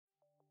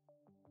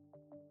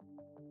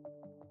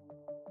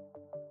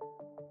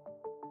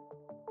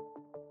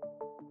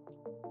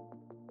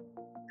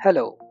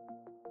Hello,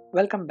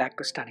 welcome back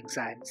to Stunning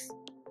Science.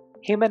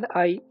 Human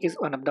eye is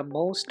one of the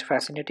most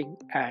fascinating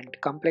and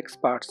complex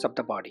parts of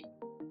the body.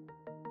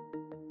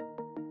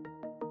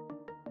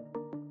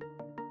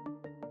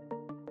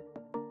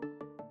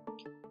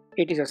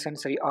 It is a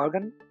sensory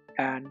organ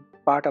and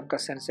part of the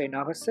sensory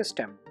nervous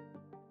system.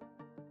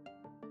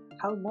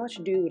 How much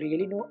do you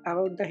really know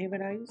about the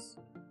human eyes?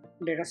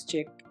 Let us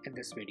check in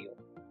this video.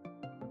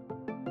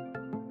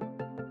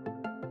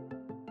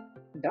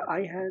 The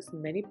eye has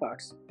many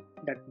parts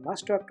that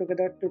must work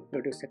together to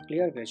produce a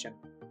clear vision.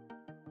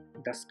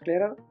 The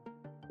sclera,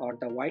 or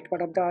the white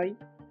part of the eye,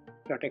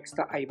 protects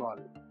the eyeball.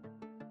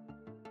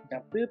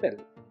 The pupil,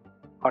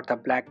 or the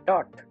black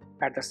dot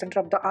at the center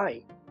of the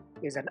eye,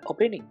 is an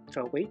opening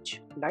through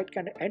which light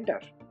can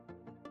enter.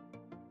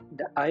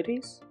 The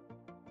iris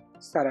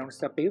surrounds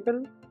the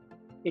pupil.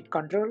 It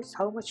controls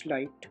how much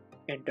light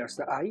enters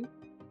the eye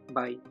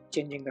by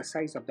changing the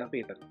size of the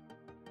pupil.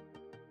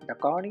 The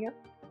cornea,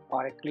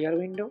 or a clear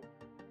window,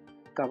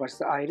 covers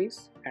the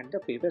iris and the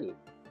pupil.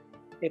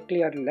 A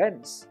clear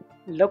lens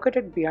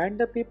located behind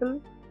the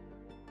pupil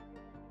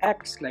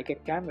acts like a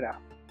camera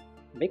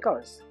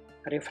because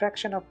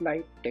refraction of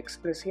light takes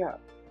place here.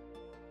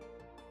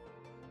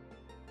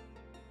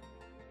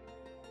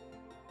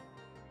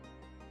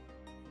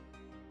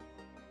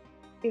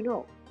 You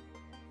know,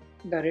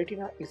 the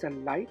retina is a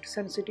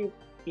light-sensitive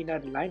inner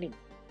lining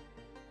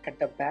at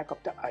the back of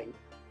the eye.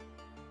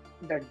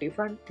 The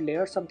different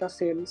layers of the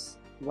cells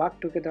work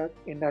together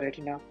in the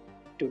retina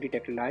to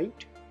detect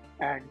light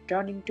and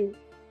turn into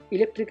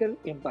electrical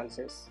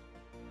impulses.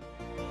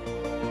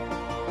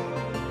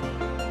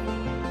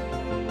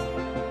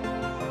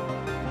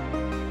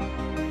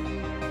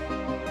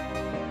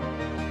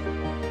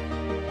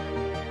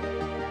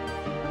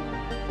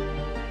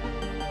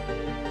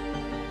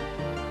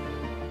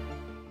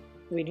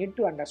 We need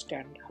to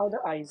understand how the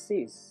eye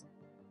sees.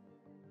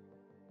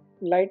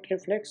 Light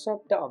reflects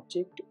off the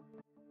object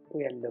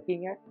we are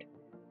looking at.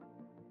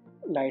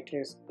 Light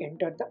rays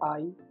enter the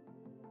eye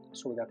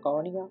through the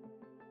cornea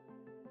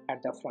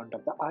at the front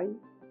of the eye.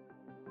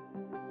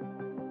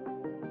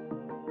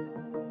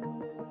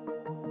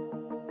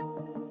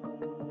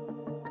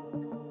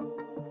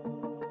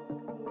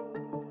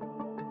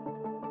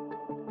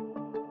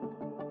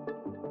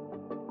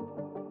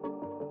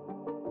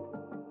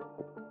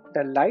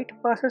 The light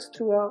passes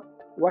through a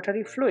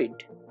watery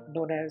fluid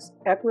known as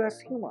aqueous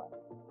humor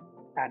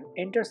and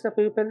enters the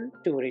pupil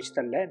to reach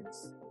the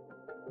lens.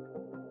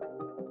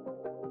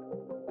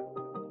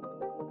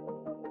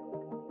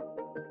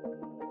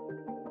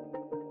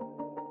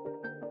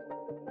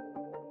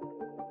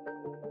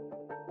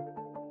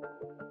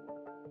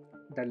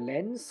 The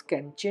lens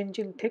can change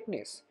in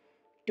thickness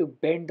to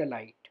bend the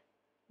light.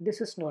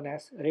 This is known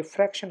as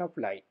refraction of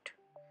light,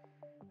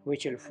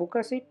 which will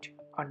focus it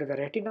onto the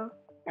retina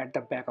at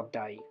the back of the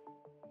eye.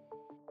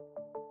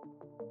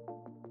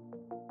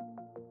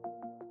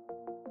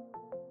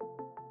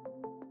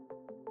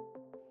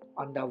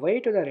 On the way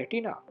to the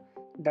retina,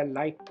 the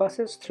light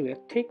passes through a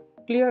thick,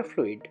 clear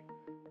fluid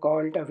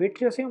called a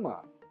vitreous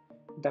humor.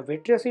 The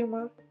vitreous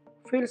humor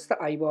fills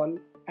the eyeball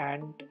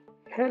and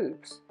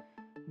helps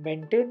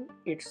maintain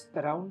its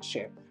round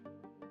shape.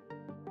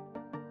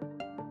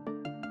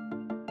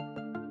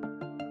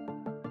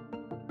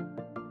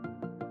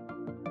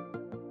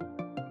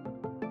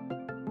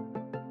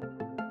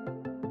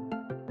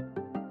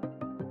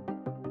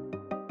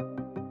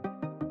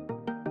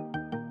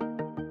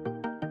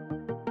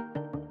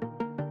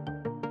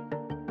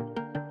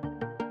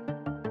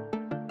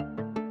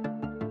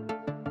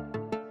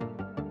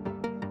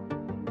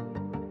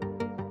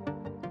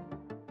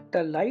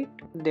 The light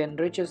then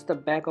reaches the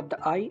back of the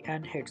eye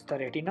and hits the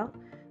retina.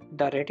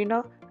 The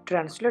retina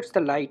translates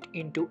the light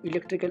into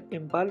electrical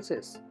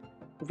impulses,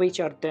 which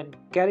are then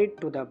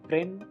carried to the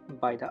brain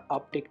by the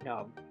optic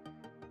nerve.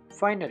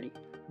 Finally,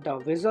 the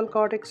visual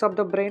cortex of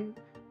the brain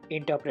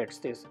interprets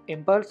these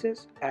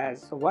impulses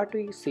as what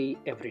we see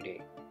every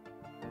day.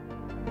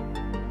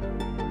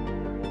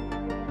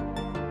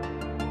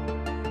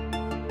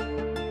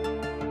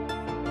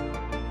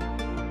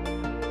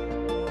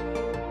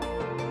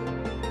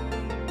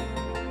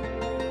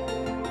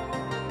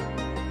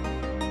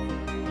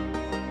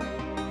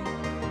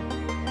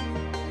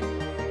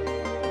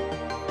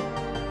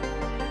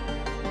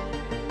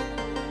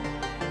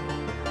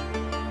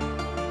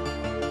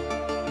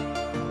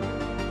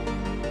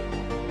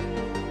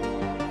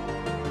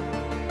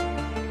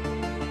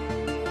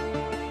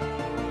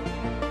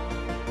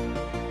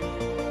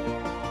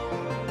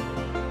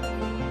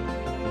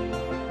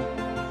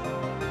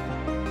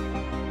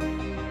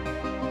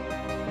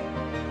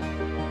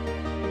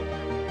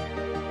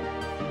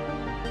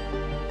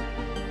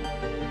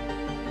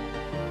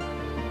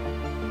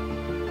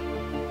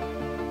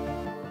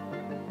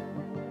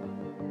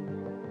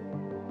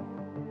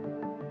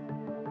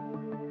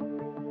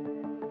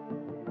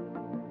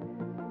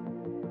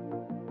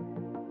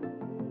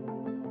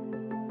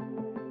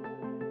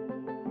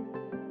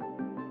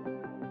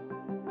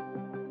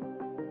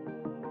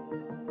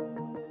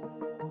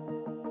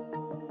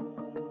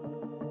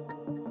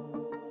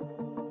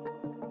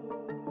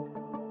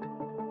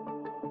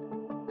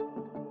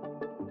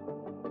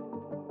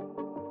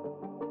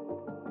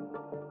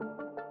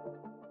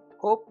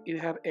 Hope you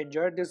have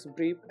enjoyed this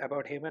brief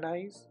about human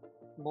eyes.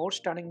 More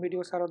stunning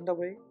videos are on the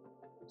way.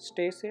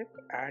 Stay safe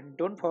and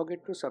don't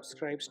forget to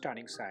subscribe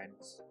Stunning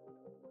Science.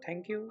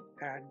 Thank you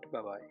and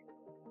bye bye.